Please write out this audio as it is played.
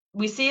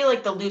we see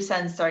like the loose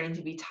ends starting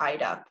to be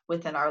tied up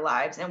within our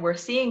lives, and we're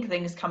seeing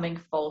things coming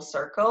full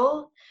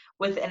circle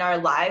within our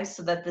lives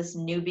so that this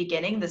new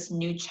beginning, this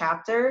new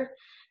chapter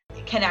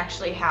can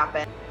actually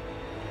happen.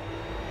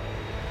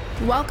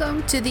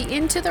 Welcome to the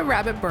Into the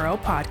Rabbit Burrow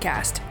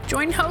podcast.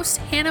 Join hosts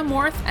Hannah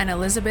Morth and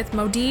Elizabeth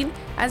Modine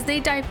as they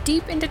dive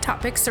deep into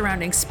topics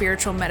surrounding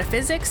spiritual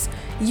metaphysics,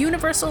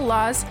 universal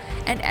laws,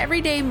 and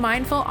everyday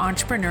mindful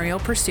entrepreneurial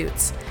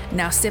pursuits.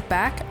 Now sit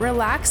back,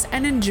 relax,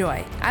 and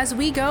enjoy as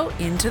we go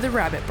into the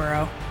rabbit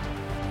burrow.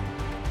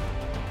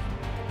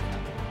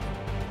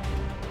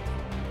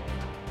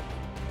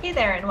 Hey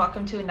there, and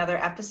welcome to another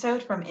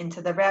episode from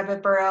Into the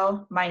Rabbit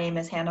Burrow. My name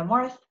is Hannah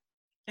Morth.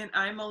 And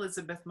I'm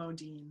Elizabeth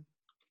Modine.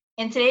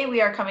 And today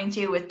we are coming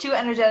to you with two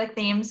energetic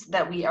themes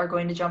that we are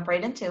going to jump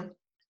right into.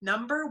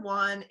 Number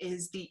one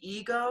is the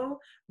ego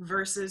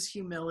versus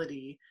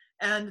humility.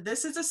 And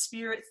this is a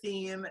spirit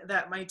theme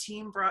that my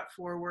team brought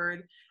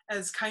forward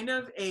as kind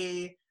of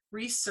a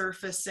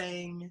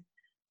resurfacing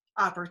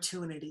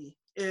opportunity,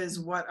 is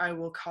what I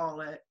will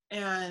call it.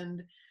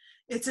 And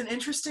it's an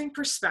interesting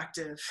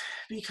perspective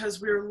because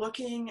we're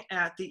looking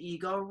at the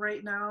ego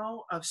right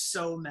now of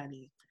so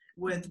many,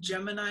 with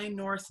Gemini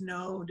North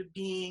Node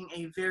being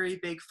a very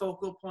big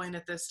focal point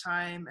at this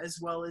time, as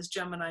well as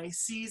Gemini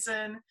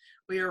season.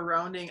 We are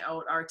rounding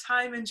out our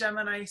time in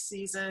Gemini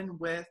season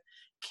with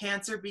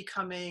Cancer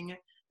becoming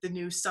the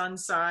new sun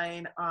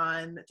sign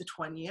on the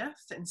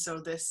 20th. And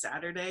so this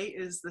Saturday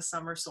is the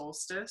summer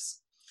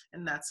solstice,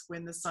 and that's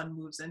when the sun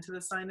moves into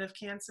the sign of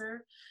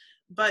Cancer.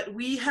 But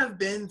we have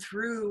been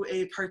through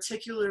a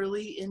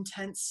particularly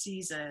intense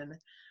season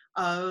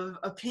of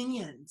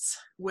opinions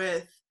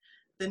with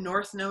the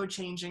North Node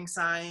changing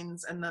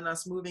signs and then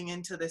us moving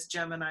into this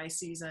Gemini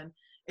season.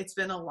 It's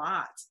been a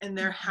lot, and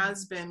there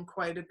has been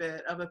quite a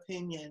bit of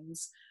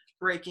opinions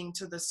breaking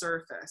to the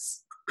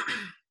surface.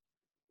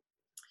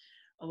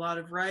 A lot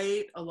of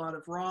right, a lot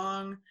of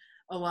wrong,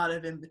 a lot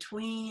of in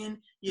between.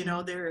 You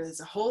know, there is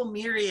a whole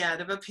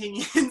myriad of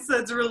opinions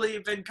that's really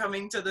been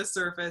coming to the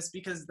surface,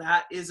 because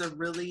that is a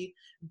really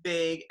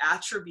big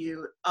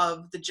attribute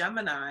of the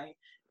Gemini,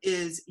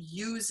 is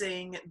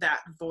using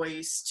that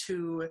voice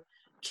to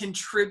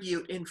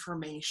contribute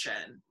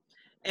information.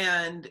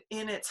 And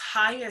in its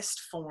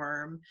highest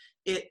form,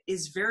 it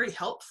is very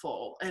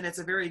helpful, and it's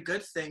a very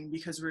good thing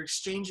because we're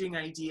exchanging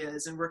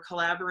ideas and we're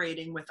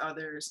collaborating with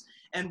others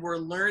and we're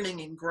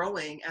learning and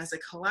growing as a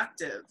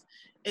collective.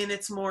 In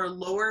its more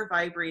lower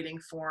vibrating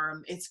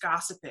form, it's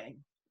gossiping,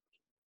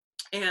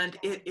 and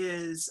it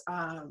is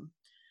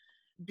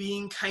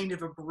being kind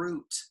of a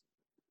brute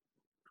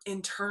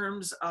in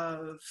terms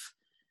of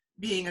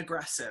being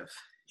aggressive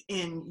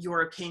in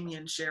your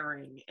opinion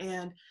sharing.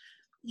 And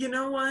you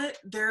know what?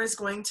 There is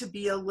going to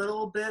be a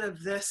little bit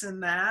of this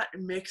and that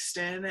mixed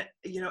in,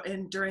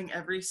 during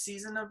every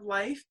season of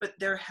life, but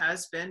there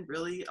has been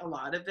really a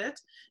lot of it,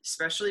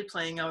 especially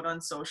playing out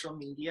on social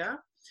media.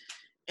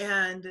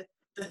 And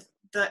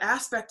the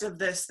aspect of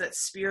this that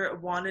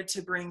Spirit wanted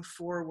to bring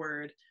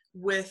forward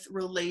with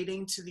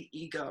relating to the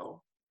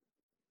ego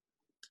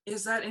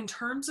is that in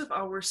terms of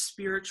our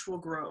spiritual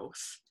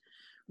growth,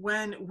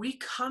 when we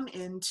come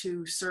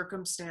into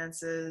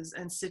circumstances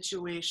and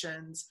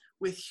situations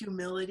with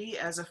humility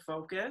as a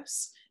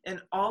focus,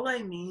 and all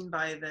I mean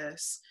by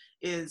this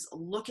is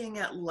looking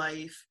at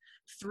life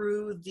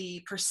through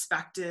the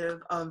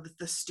perspective of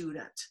the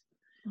student,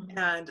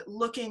 and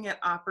looking at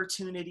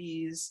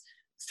opportunities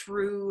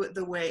through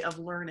the way of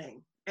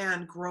learning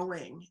and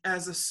growing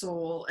as a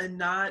soul, and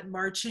not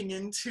marching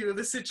into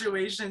the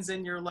situations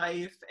in your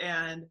life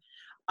and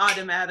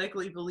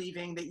automatically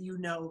believing that you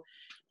know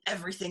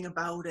everything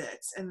about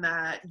it and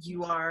that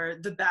you are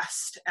the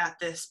best at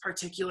this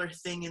particular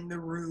thing in the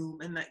room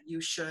and that you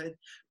should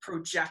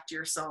project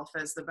yourself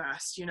as the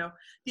best. You know,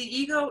 the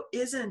ego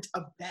isn't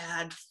a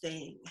bad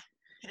thing,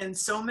 and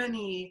so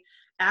many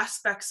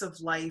aspects of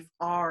life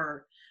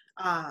are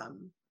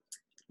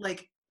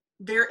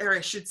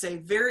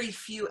very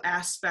few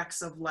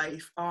aspects of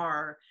life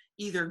are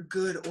either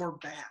good or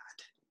bad.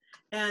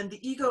 And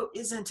the ego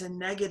isn't a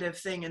negative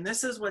thing. And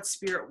this is what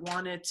Spirit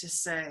wanted to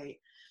say,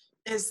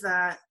 is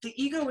that the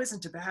ego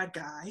isn't a bad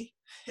guy.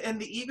 And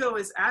the ego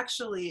is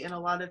actually, in a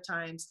lot of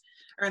times,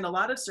 or in a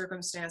lot of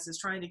circumstances,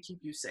 trying to keep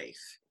you safe.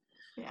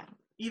 Yeah.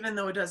 Even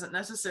though it doesn't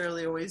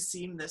necessarily always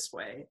seem this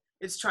way,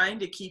 it's trying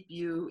to keep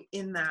you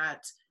in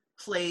that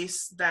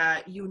place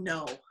that you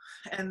know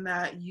and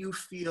that you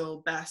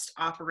feel best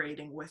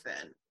operating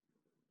within.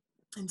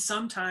 And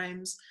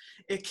sometimes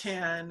it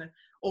can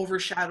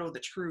overshadow the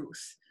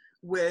truth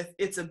with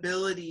its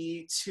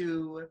ability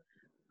to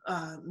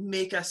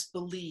make us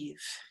believe,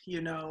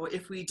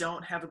 if we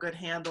don't have a good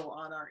handle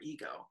on our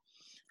ego.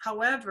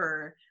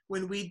 However,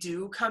 when we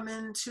do come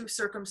into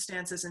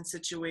circumstances and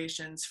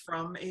situations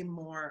from a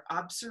more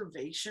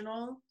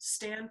observational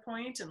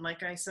standpoint, and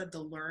like I said,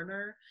 the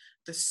learner,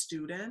 the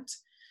student,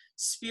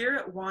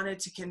 Spirit wanted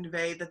to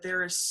convey that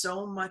there is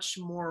so much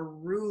more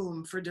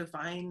room for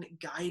divine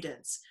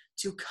guidance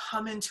to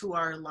come into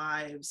our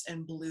lives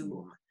and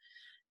bloom.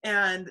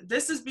 And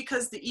this is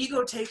because the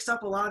ego takes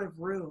up a lot of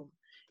room.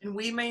 And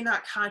we may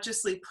not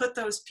consciously put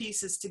those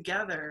pieces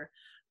together,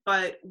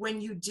 but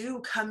when you do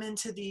come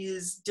into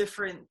these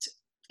different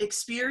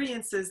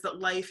experiences that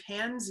life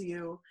hands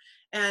you,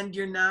 and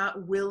you're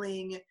not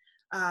willing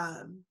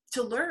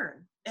to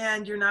learn,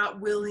 and you're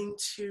not willing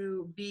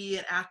to be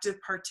an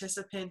active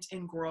participant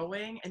in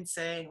growing and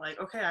saying like,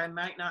 okay, I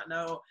might not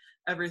know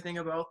everything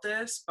about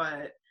this,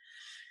 but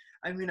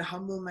I'm going to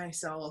humble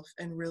myself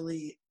and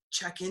really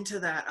check into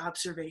that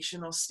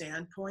observational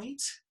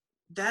standpoint,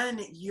 then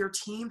your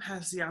team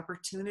has the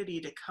opportunity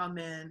to come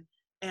in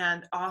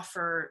and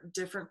offer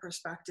different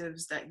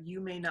perspectives that you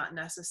may not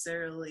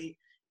necessarily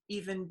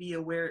even be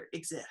aware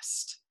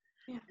exist.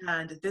 Yeah.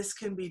 And this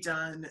can be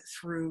done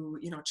through,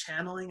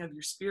 channeling of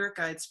your spirit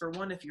guides, for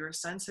one, if you're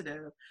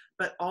sensitive,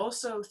 but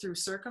also through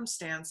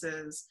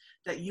circumstances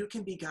that you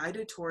can be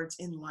guided towards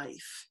in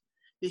life.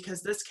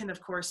 Because this can,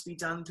 of course, be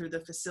done through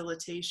the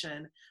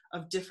facilitation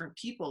of different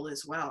people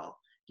as well.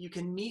 You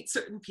can meet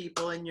certain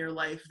people in your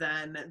life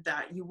then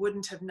that you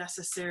wouldn't have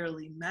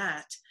necessarily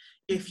met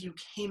if you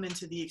came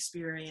into the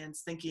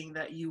experience thinking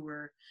that you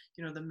were,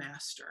 the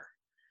master.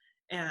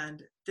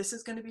 And this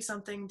is going to be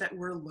something that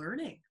we're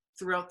learning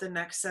throughout the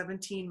next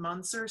 17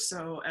 months or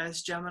so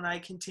as Gemini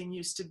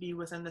continues to be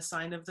within the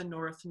sign of the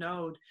North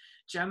Node.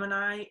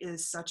 Gemini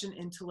is such an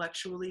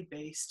intellectually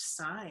based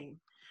sign,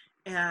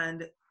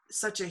 and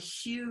such a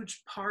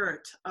huge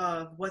part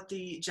of what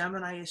the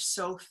Gemini is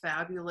so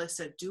fabulous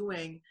at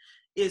doing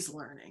is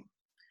learning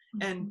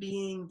and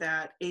being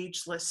that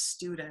ageless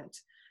student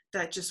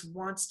that just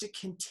wants to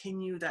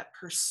continue that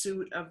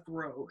pursuit of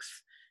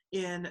growth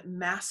in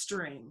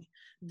mastering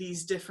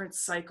these different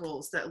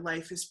cycles that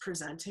life is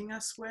presenting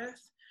us with,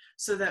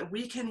 so that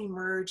we can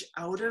emerge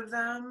out of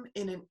them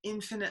in an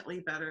infinitely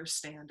better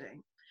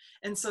standing.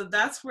 And so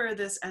that's where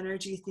this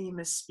energy theme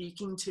is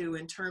speaking to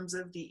in terms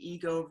of the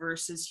ego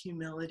versus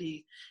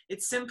humility.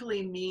 It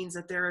simply means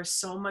that there is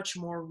so much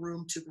more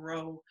room to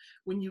grow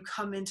when you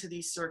come into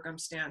these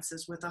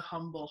circumstances with a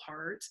humble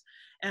heart.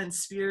 And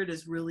Spirit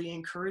is really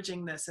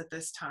encouraging this at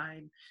this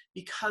time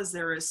because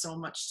there is so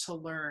much to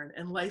learn.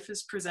 And life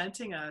is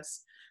presenting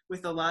us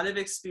with a lot of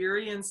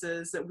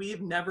experiences that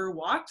we've never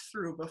walked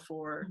through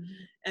before.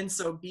 And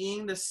so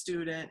being the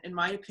student, in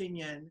my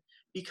opinion,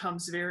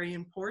 becomes very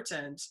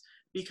important,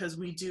 because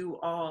we do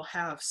all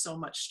have so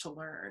much to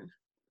learn.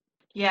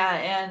 Yeah,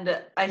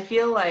 and I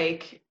feel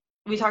like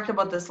we talked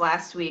about this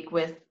last week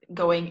with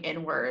going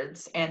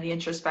inwards and the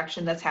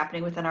introspection that's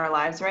happening within our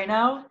lives right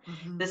now.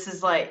 This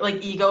is like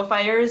ego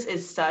fires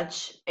is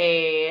such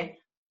a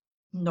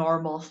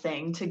normal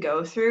thing to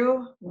go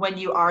through when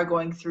you are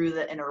going through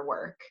the inner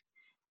work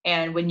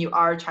and when you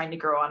are trying to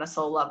grow on a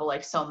soul level,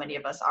 like so many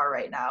of us are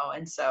right now.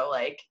 And so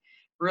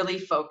really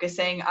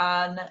focusing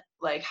on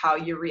how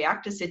you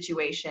react to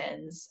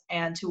situations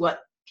and to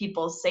what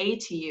people say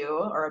to you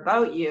or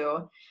about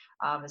you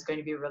is going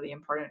to be really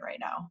important right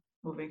now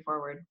moving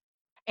forward.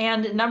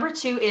 And number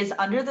 2 is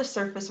under the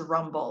surface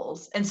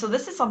rumbles. And so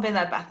this is something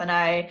that Beth and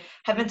I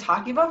have been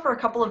talking about for a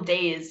couple of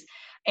days,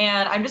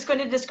 and I'm just going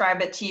to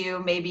describe it to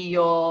you. Maybe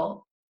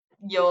you'll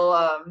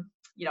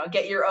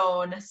get your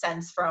own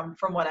sense from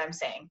what I'm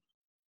saying.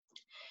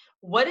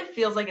 What it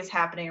feels like is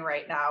happening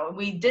right now.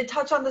 We did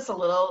touch on this a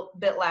little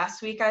bit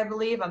last week, I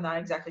believe. I'm not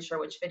exactly sure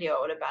which video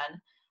it would have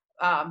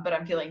been, but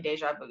I'm feeling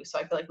deja vu. So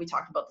I feel like we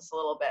talked about this a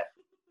little bit.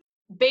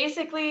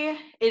 Basically,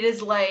 it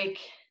is like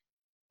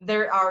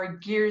there are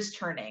gears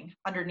turning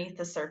underneath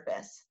the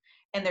surface,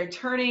 and they're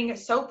turning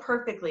so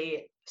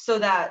perfectly so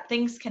that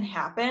things can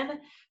happen.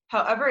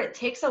 However, it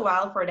takes a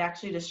while for it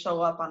actually to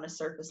show up on a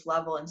surface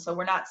level. And so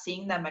we're not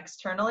seeing them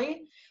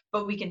externally,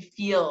 but we can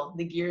feel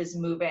the gears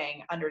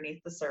moving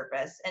underneath the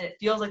surface. And it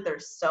feels like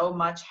there's so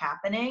much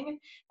happening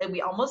that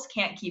we almost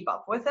can't keep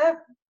up with it.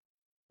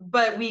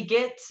 But we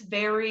get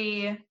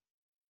very,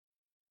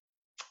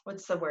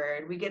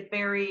 we get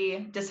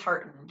very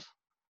disheartened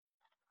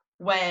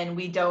when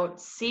we don't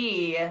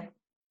see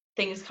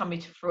things coming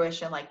to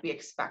fruition like we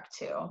expect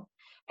to.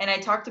 And I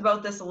talked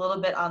about this a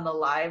little bit on the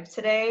live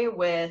today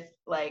with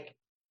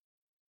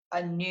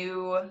a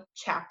new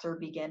chapter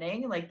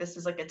beginning. This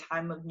is a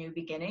time of new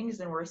beginnings,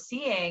 and we're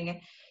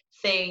seeing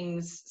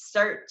things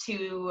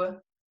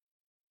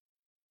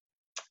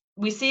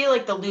we see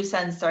the loose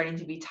ends starting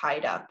to be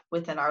tied up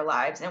within our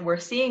lives, and we're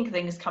seeing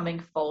things coming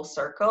full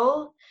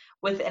circle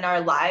within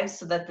our lives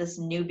so that this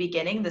new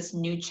beginning, this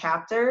new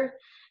chapter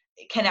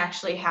can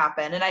actually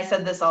happen. And I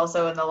said this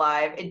also in the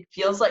live, it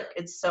feels like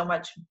it's so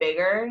much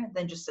bigger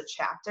than just a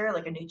chapter,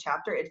 like a new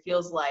chapter. It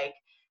feels like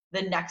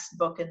the next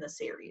book in the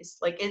series.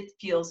 It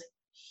feels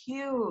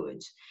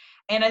huge.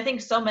 And I think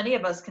so many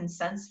of us can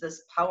sense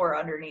this power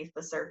underneath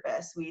the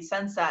surface. We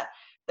sense that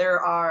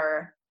there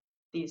are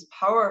these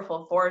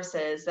powerful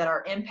forces that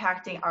are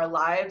impacting our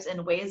lives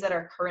in ways that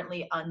are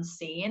currently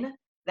unseen,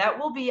 that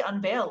will be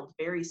unveiled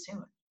very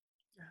soon.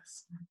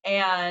 Yes.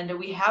 And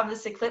we have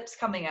this eclipse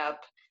coming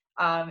up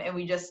And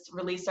we just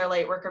released our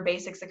light worker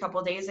basics a couple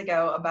of days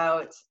ago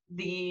about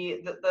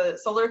the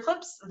solar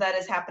eclipse that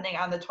is happening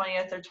on the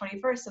 20th or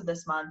 21st of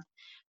this month,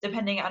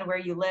 depending on where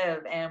you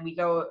live. And we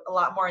go a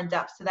lot more in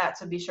depth to that.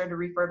 So be sure to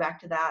refer back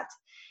to that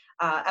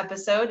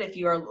episode if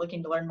you are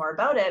looking to learn more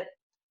about it.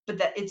 But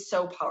that it's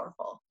so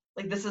powerful.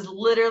 Like, this is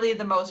literally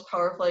the most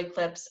powerful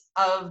eclipse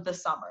of the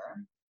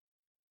summer.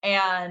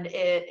 And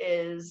it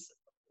is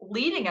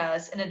leading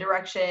us in a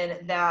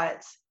direction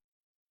that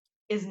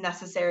is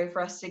necessary for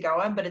us to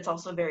go in, but it's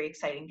also a very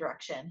exciting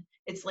direction.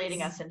 It's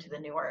leading us into the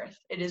new earth.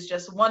 It is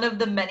just one of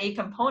the many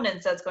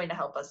components that's going to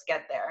help us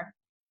get there.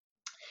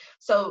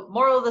 So,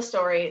 moral of the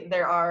story,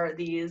 there are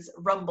these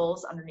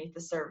rumbles underneath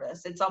the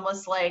surface. It's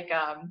almost like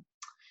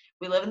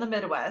we live in the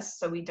Midwest,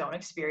 so we don't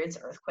experience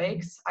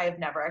earthquakes. I have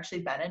never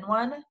actually been in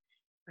one,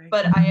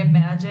 but I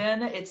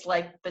imagine it's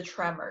like the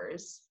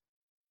tremors,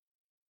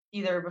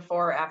 either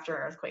before or after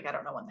an earthquake. I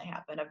don't know when they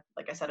happen.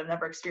 Like I said, I've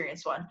never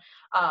experienced one.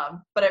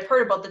 But I've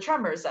heard about the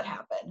tremors that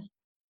happen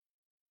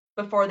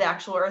before the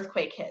actual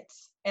earthquake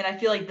hits. And I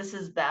feel like this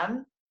is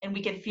them, and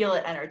we can feel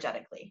it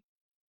energetically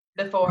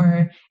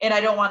before. And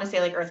I don't want to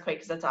say like earthquake,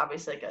 because that's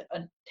obviously like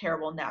a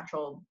terrible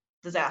natural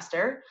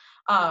disaster.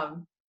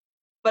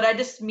 But I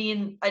just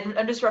mean,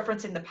 I'm just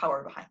referencing the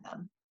power behind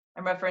them.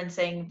 I'm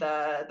referencing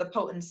the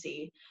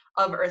potency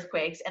of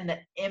earthquakes and the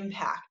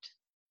impact,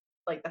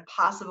 like the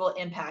possible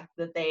impact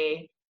that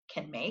they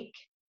can make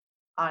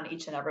on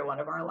each and every one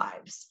of our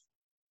lives.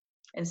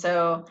 And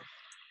so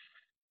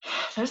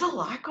there's a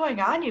lot going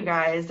on, you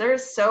guys.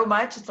 There's so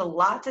much. It's a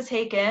lot to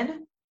take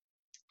in.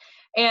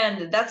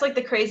 And that's like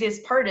the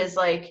craziest part is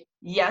like,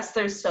 yes,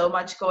 there's so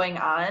much going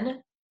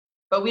on,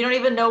 but we don't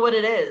even know what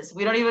it is.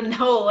 We don't even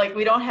know, like,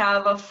 we don't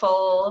have a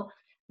full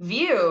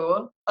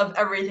view of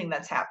everything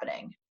that's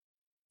happening.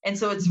 And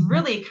so it's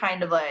really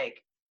kind of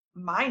like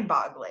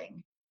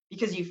mind-boggling,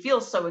 because you feel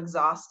so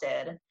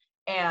exhausted.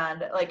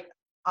 And like,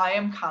 I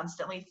am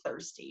constantly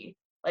thirsty.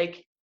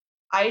 Like,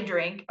 I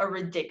drink a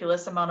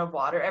ridiculous amount of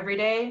water every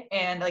day.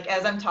 And like,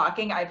 as I'm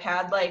talking, I've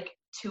had like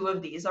 2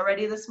 of these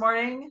already this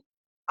morning.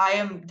 I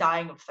am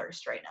dying of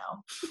thirst right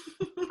now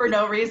for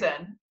no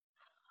reason.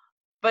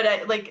 But I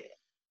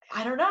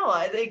don't know.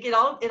 I think it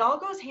all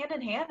goes hand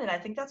in hand. And I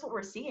think that's what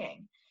we're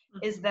seeing,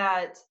 is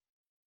that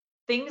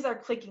things are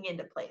clicking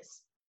into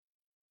place.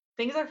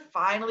 Things are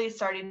finally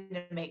starting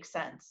to make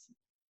sense.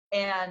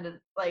 And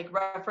like,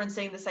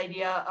 referencing this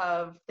idea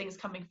of things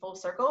coming full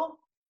circle,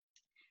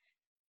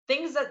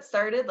 things that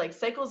started, like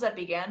cycles that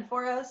began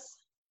for us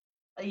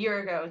a year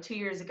ago, 2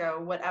 years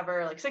ago,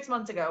 whatever, like 6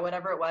 months ago,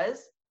 whatever it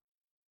was,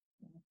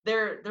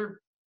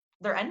 they're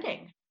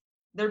ending.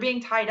 They're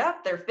being tied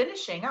up. They're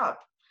finishing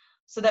up,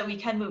 so that we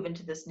can move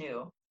into this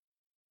new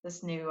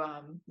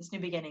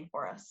beginning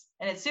for us.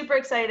 And it's super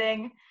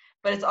exciting,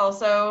 but it's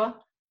also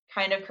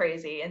kind of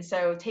crazy. And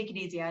so take it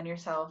easy on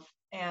yourself,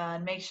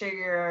 and make sure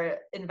you're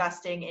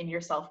investing in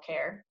your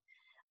self-care,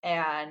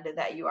 and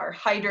that you are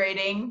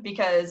hydrating,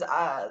 because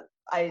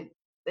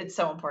it's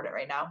so important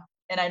right now.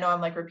 And I know I'm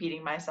like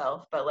repeating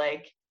myself, but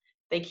like,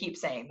 they keep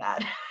saying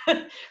that.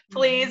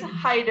 Please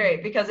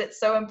hydrate, because it's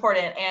so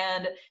important.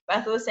 And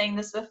Beth was saying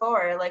this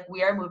before, like,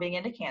 we are moving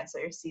into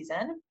Cancer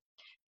season.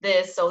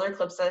 This solar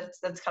eclipse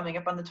that's coming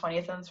up on the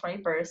 20th and the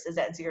 21st is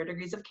at 0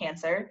 degrees of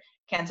Cancer.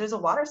 Cancer is a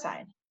water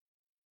sign.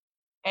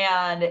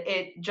 And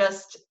it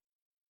just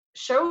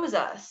shows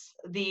us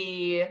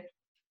the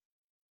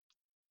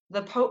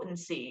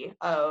potency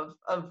of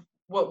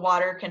what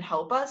water can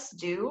help us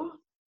do,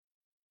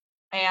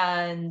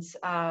 and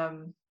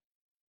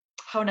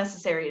how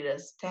necessary it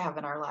is to have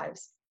in our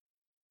lives.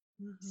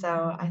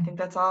 So I think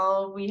that's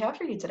all we have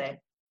for you today.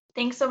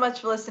 Thanks so much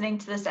for listening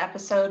to this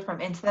episode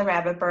from Into the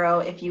Rabbit Burrow.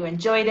 If you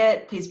enjoyed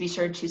it, please be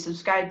sure to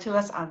subscribe to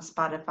us on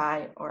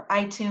Spotify or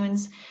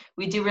iTunes.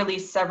 We do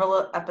release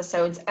several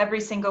episodes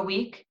every single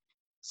week,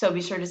 so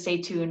be sure to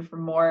stay tuned for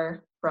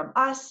more from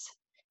us.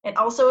 And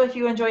also, if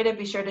you enjoyed it,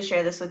 be sure to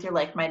share this with your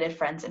like-minded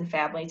friends and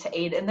family to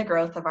aid in the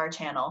growth of our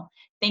channel.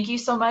 Thank you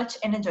so much,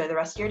 and enjoy the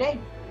rest of your day.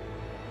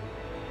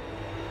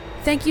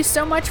 Thank you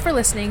so much for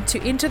listening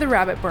to Into the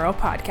Rabbit Burrow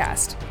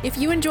podcast. If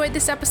you enjoyed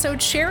this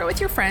episode, share it with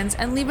your friends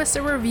and leave us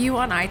a review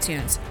on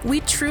iTunes.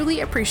 We truly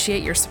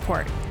appreciate your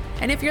support.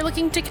 And if you're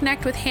looking to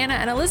connect with Hannah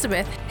and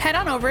Elizabeth, head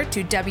on over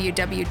to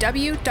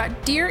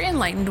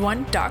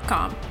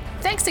www.dearenlightenedone.com.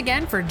 Thanks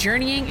again for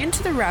journeying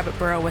into the rabbit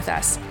burrow with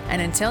us.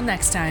 And until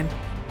next time.